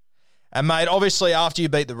there. And mate, obviously after you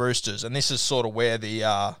beat the Roosters, and this is sort of where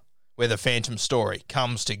the Phantom story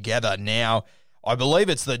comes together. Now, I believe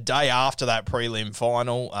it's the day after that prelim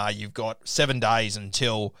final. You've got 7 days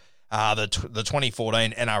until the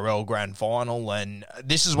 2014 NRL Grand Final, and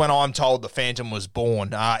this is when I'm told the Phantom was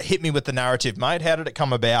born. Hit me with the narrative, mate. How did it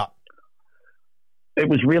come about? It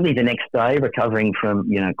was really the next day, recovering from,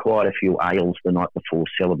 quite a few ales the night before,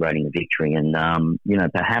 celebrating the victory. And,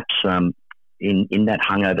 perhaps in that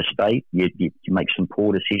hungover state, you make some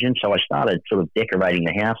poor decisions. So I started sort of decorating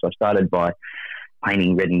the house. I started by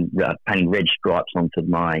painting red stripes onto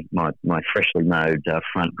my freshly mowed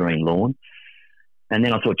front green lawn. And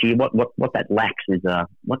then I thought, gee, what that lacks is a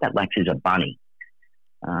bunny.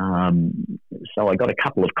 So I got a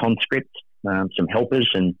couple of conscripts, some helpers,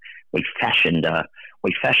 and we fashioned a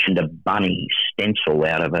bunny stencil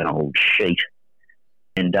out of an old sheet,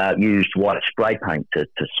 and used white spray paint to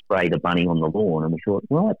spray the bunny on the lawn. And we thought,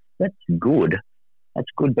 well, that's good. That's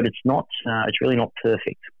good, but it's not. It's really not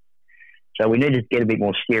perfect. So we needed to get a bit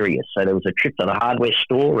more serious. So there was a trip to the hardware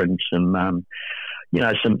store, and some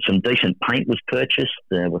decent paint was purchased.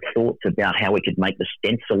 There were thoughts about how we could make the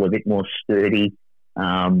stencil a bit more sturdy,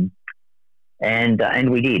 and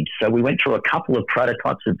we did. So we went through a couple of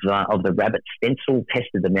prototypes of the rabbit stencil,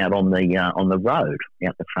 tested them out on the road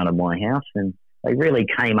out the front of my house, and they really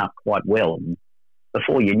came up quite well. And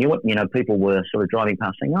before you knew it, people were sort of driving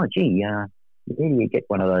past saying, "Oh, gee, where do you get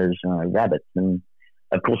one of those rabbits?" And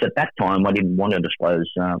of course, at that time, I didn't want to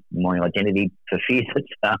disclose my identity for fear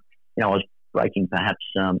that I was breaking perhaps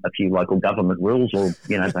a few local government rules, or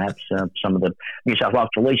perhaps some of the New South Wales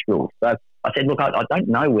police rules. So I said, "Look, I don't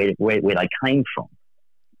know where they came from,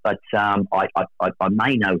 but I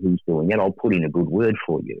may know who's doing it. I'll put in a good word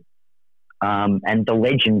for you." And the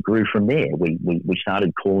legend grew from there. We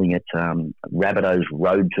started calling it Rabbitoh's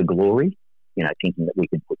Road to Glory, thinking that we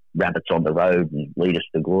could put rabbits on the road and lead us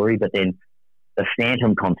to glory. But then the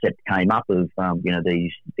Phantom concept came up of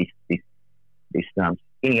this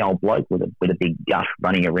skinny old bloke with a big gut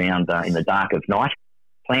running around in the dark of night,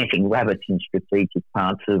 planting rabbits in strategic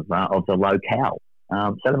parts of the locale.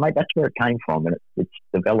 So mate, that's where it came from, and it's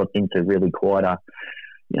developed into really quite a,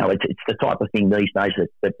 it's the type of thing these days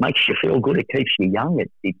that makes you feel good. It keeps you young.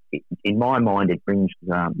 It in my mind, it brings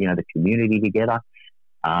the community together.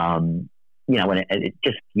 And it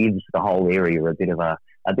just gives the whole area a bit of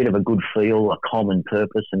a good feel, a common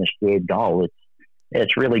purpose, and a shared goal.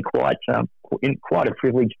 It's really quite in quite a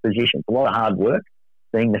privileged position. It's a lot of hard work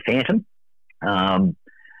being the Phantom,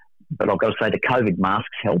 but I've got to say the COVID masks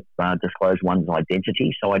help disclose one's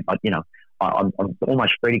identity. So I'm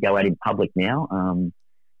almost free to go out in public now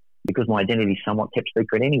because my identity is somewhat kept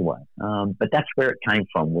secret anyway. But that's where it came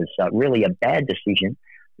from. Was really a bad decision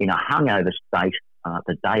in a hungover state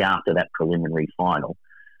the day after that preliminary final.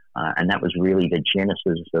 And that was really the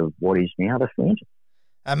genesis of what is now the Phantom.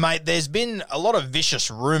 And, mate, there's been a lot of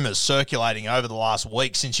vicious rumours circulating over the last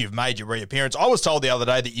week since you've made your reappearance. I was told the other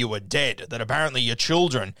day that you were dead, that apparently your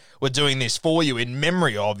children were doing this for you in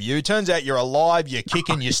memory of you. Turns out you're alive, you're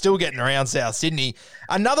kicking, you're still getting around South Sydney.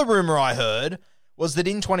 Another rumour I heard was that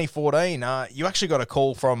in 2014, you actually got a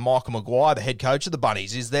call from Michael Maguire, the head coach of the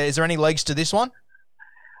Bunnies. Is there any legs to this one?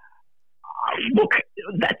 Look,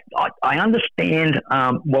 I understand.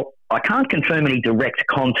 I can't confirm any direct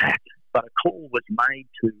contact, but a call was made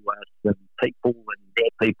to some people, and their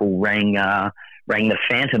people rang the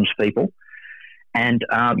Phantoms people. And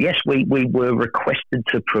yes, we were requested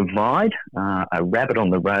to provide a rabbit on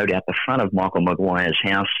the road out the front of Michael Maguire's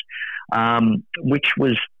house, which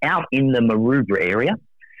was out in the Maroubra area.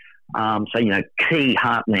 So, key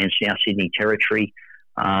heartland South Sydney territory.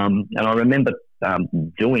 And I remember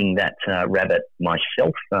doing that rabbit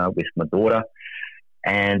myself with my daughter.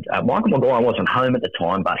 And Michael Maguire wasn't home at the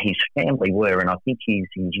time, but his family were, and I think his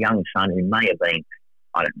young son, who may have been,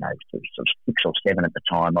 I don't know, sort of 6 or 7 at the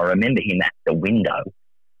time, I remember him at the window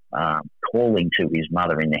calling to his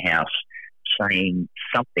mother in the house, saying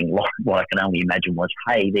something like what I can only imagine was,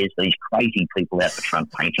 "Hey, there's these crazy people out the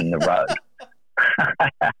front painting the road."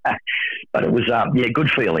 But it was, good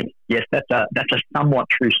feeling. Yes, that's a somewhat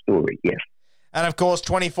true story, yes. And, of course,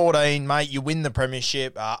 2014, mate, you win the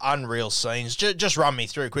premiership, unreal scenes. Just run me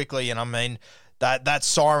through quickly, and I mean, that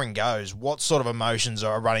siren goes. What sort of emotions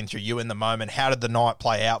are running through you in the moment? How did the night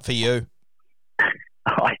play out for you?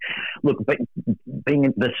 Look,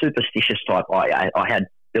 being the superstitious type, I had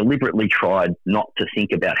deliberately tried not to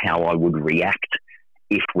think about how I would react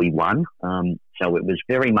if we won. So it was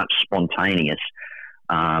very much spontaneous.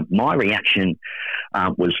 My reaction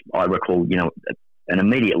was, I recall, an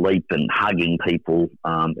immediate leap and hugging people.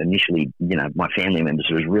 Initially, my family members,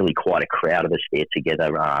 there was really quite a crowd of us there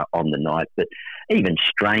together on the night, but even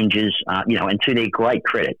strangers, and to their great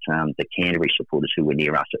credit, the Canterbury supporters who were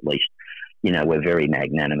near us at least, were very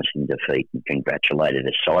magnanimous in defeat and congratulated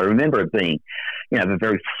us. So I remember it being, a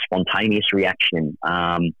very spontaneous reaction.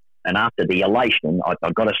 And after the elation,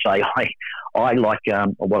 I've got to say, I like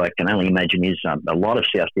what I can only imagine is a lot of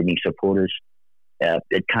South Sydney supporters.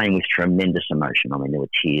 It came with tremendous emotion. I mean, there were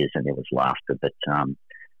tears and there was laughter, but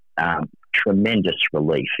tremendous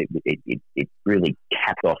relief. It really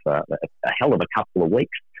capped off a hell of a couple of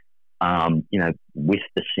weeks, with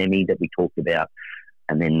the semi that we talked about,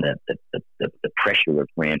 and then the pressure of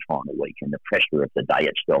grand final week and the pressure of the day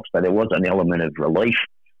itself. So there was an element of relief,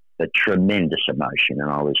 but tremendous emotion,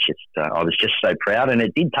 and I was just so proud. And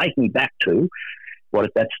it did take me back to what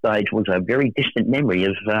at that stage was a very distant memory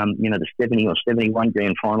of, the 70 or 71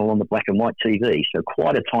 grand final on the black and white TV. So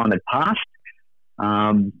quite a time had passed.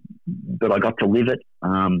 but I got to live it.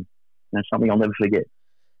 That's something I'll never forget.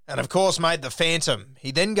 And of course, mate, the Phantom,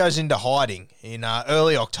 he then goes into hiding in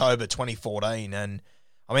early October 2014. And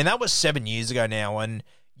I mean, that was 7 years ago now. And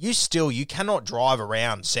you cannot drive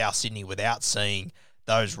around South Sydney without seeing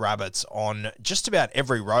those rabbits on just about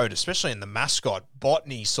every road, especially in the Mascot,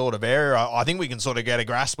 Botany sort of area. I think we can sort of get a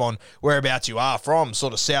grasp on whereabouts you are from,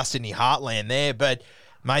 sort of South Sydney heartland there. But,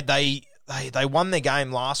 mate, they won their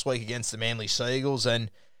game last week against the Manly Seagulls. And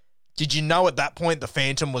did you know at that point the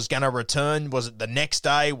Phantom was going to return? Was it the next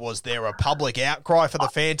day? Was there a public outcry for the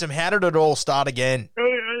Phantom? How did it all start again?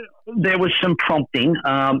 There was some prompting.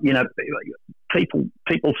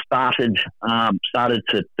 People started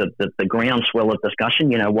to the groundswell of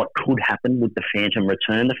discussion. What could happen with the Phantom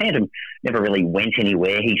return? The Phantom never really went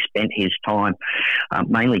anywhere. He spent his time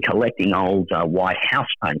mainly collecting old white house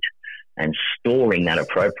paint and storing that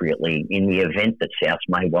appropriately in the event that South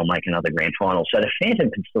may well make another grand final. So the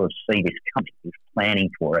Phantom could sort of see this coming. He was planning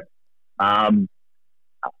for it.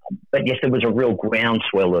 But yes, there was a real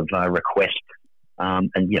groundswell of requests.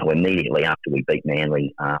 And, immediately after we beat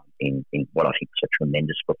Manly in what I think was a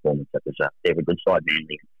tremendous performance, they were a good side,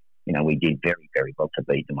 Manly. We did very, very well to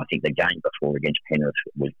beat them. I think the game before against Penrith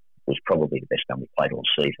was probably the best game we played all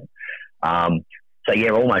season.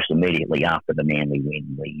 Almost immediately after the Manly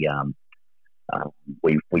win,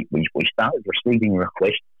 we started receiving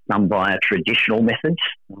requests, some via traditional methods,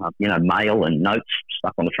 mail and notes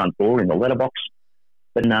stuck on the front door in the letterbox.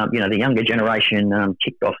 But, the younger generation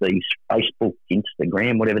kicked off these Facebook,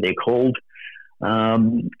 Instagram, whatever they're called,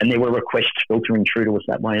 and there were requests filtering through to us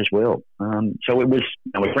that way as well. So it was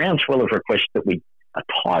a groundswell of requests a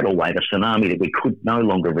tidal wave, a tsunami that we could no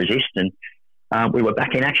longer resist, and we were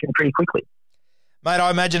back in action pretty quickly. Mate,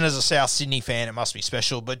 I imagine as a South Sydney fan it must be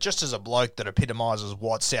special, but just as a bloke that epitomises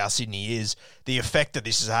what South Sydney is, the effect that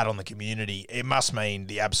this has had on the community, it must mean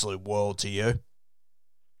the absolute world to you.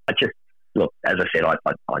 Look, as I said, I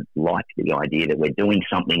like the idea that we're doing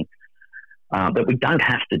something that we don't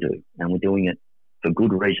have to do, and we're doing it for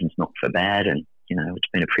good reasons, not for bad. And, it's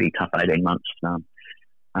been a pretty tough 18 months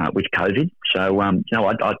with COVID. So,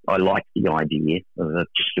 I like the idea of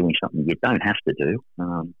just doing something you don't have to do,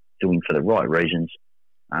 doing for the right reasons,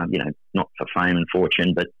 not for fame and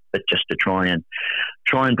fortune, but just to try and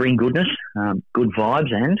bring goodness, good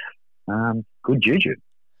vibes and good juju.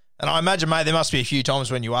 And I imagine, mate, there must be a few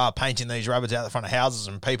times when you are painting these rabbits out the front of houses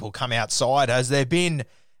and people come outside. Has there been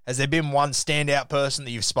one standout person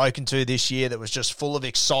that you've spoken to this year that was just full of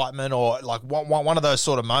excitement, or like one of those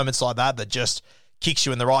sort of moments like that just kicks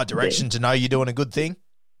you in the right direction to know you're doing a good thing?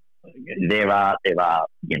 There are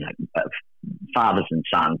fathers and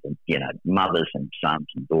sons, and mothers and sons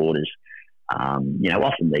and daughters.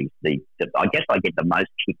 Often I guess I get the most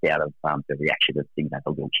kick out of the reaction of the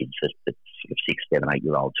little kids, the 6, 7, 8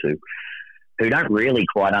 year olds who don't really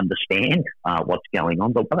quite understand what's going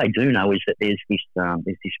on. But what they do know is that there's this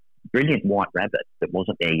brilliant white rabbit that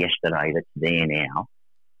wasn't there yesterday that's there now,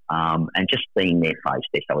 and just seeing their face,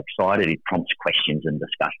 they're so excited. It prompts questions and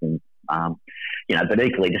discussions. But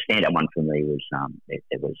equally, the standout one for me was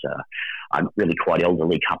there was a really quite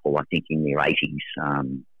elderly couple, I think in their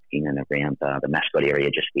 80s. In and around the Mascot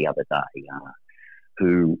area just the other day,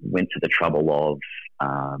 who went to the trouble of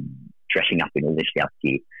dressing up in all this South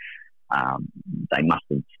gear. They must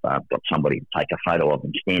have got somebody to take a photo of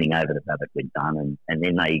them standing over the rabbit we'd done, and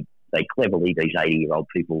then they cleverly, these 80-year-old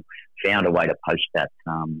people, found a way to post that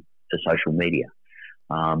to social media.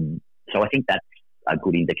 So I think that's a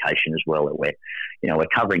good indication as well that we're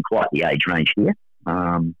covering quite the age range here,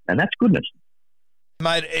 and that's goodness.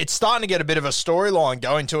 Mate, it's starting to get a bit of a storyline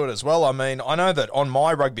going to it as well. I mean, I know that on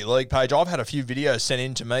my rugby league page, I've had a few videos sent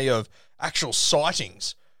in to me of actual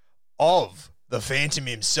sightings of the Phantom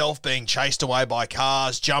himself being chased away by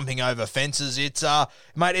cars, jumping over fences. It's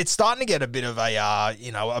mate, it's starting to get a bit of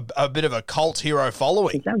a bit of a cult hero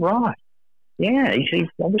following. Is that right? Yeah, he's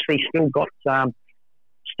obviously still got some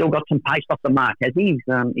pace off the mark, has he?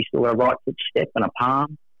 He's still got a right foot step and a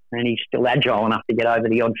palm, and he's still agile enough to get over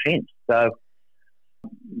the odd fence. So,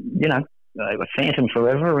 a Phantom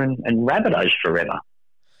forever and Rabbitohs forever.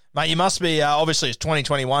 Mate, you must be obviously it's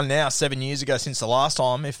 2021 now, 7 years ago since the last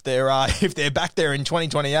time. If they're back there in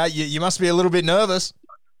 2028, you must be a little bit nervous.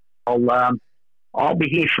 I'll be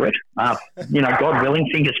here for it. God willing,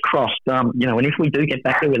 fingers crossed. And if we do get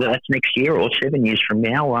back there, whether that's next year or 7 years from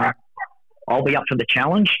now, I'll be up for the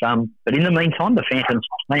challenge. But in the meantime, the Phantom's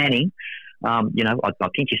planning. I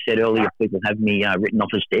think you said earlier people have me written off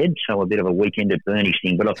as dead, so a bit of a weekend at Bernie's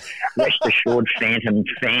thing. But rest assured, Phantom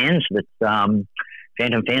fans that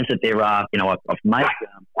there are, I've made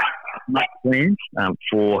plans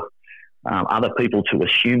for other people to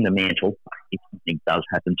assume the mantle if something does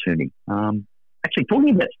happen to me. Actually,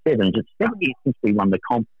 talking about sevens, it's 7 years since we won the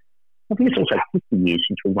comp. I think it's also 50 years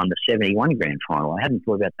since we won the 71 grand final. I hadn't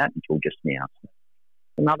thought about that until just now.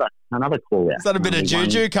 Another call out. Is that a bit of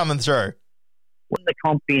juju coming through? Won the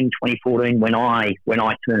comp in 2014 when I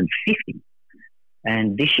turned 50,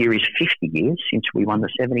 and this year is 50 years since we won the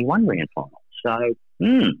 71 grand final. So,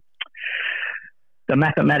 the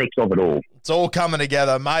mathematics of it all. It's all coming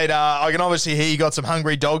together, mate. I can obviously hear you got some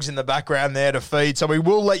hungry dogs in the background there to feed, so we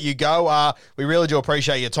will let you go. We really do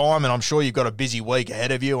appreciate your time, and I'm sure you've got a busy week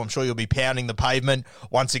ahead of you. I'm sure you'll be pounding the pavement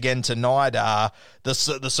once again tonight.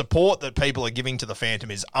 The support that people are giving to the Phantom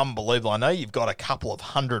is unbelievable. I know you've got a couple of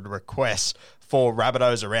hundred requests for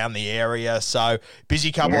Rabbitohs around the area, so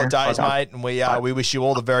busy couple of days, mate, and we wish you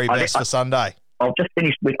all the very best for Sunday. I'll just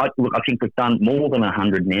finish with, I think we've done more than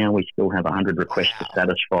 100 now. We still have 100 requests to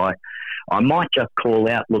satisfy. I might just call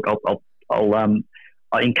out, look,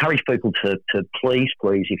 I encourage people to please,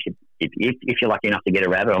 if you're lucky enough to get a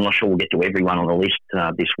rabbit, I'm not sure we'll get to everyone on the list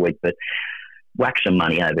this week, but whack some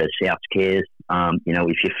money over to South Cares.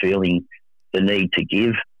 If you're feeling the need to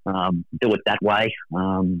give, do it that way.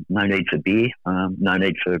 No need for beer, no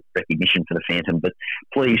need for recognition for the Phantom, but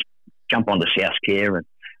please jump onto South Care and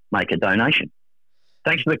make a donation.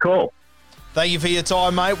 Thanks for the call. Thank you for your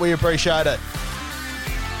time, mate. We appreciate it.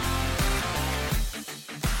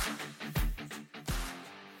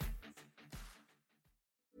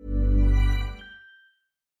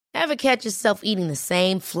 Ever catch yourself eating the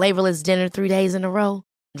same flavorless dinner 3 days in a row?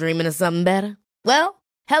 Dreaming of something better? Well,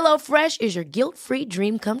 HelloFresh is your guilt-free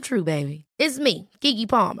dream come true, baby. It's me, Keke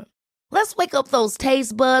Palmer. Let's wake up those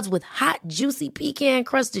taste buds with hot, juicy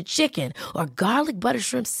pecan-crusted chicken or garlic butter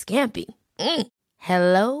shrimp scampi.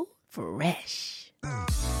 Hello Fresh.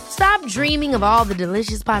 Stop dreaming of all the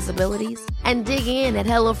delicious possibilities and dig in at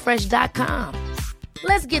HelloFresh.com.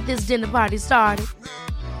 Let's get this dinner party started.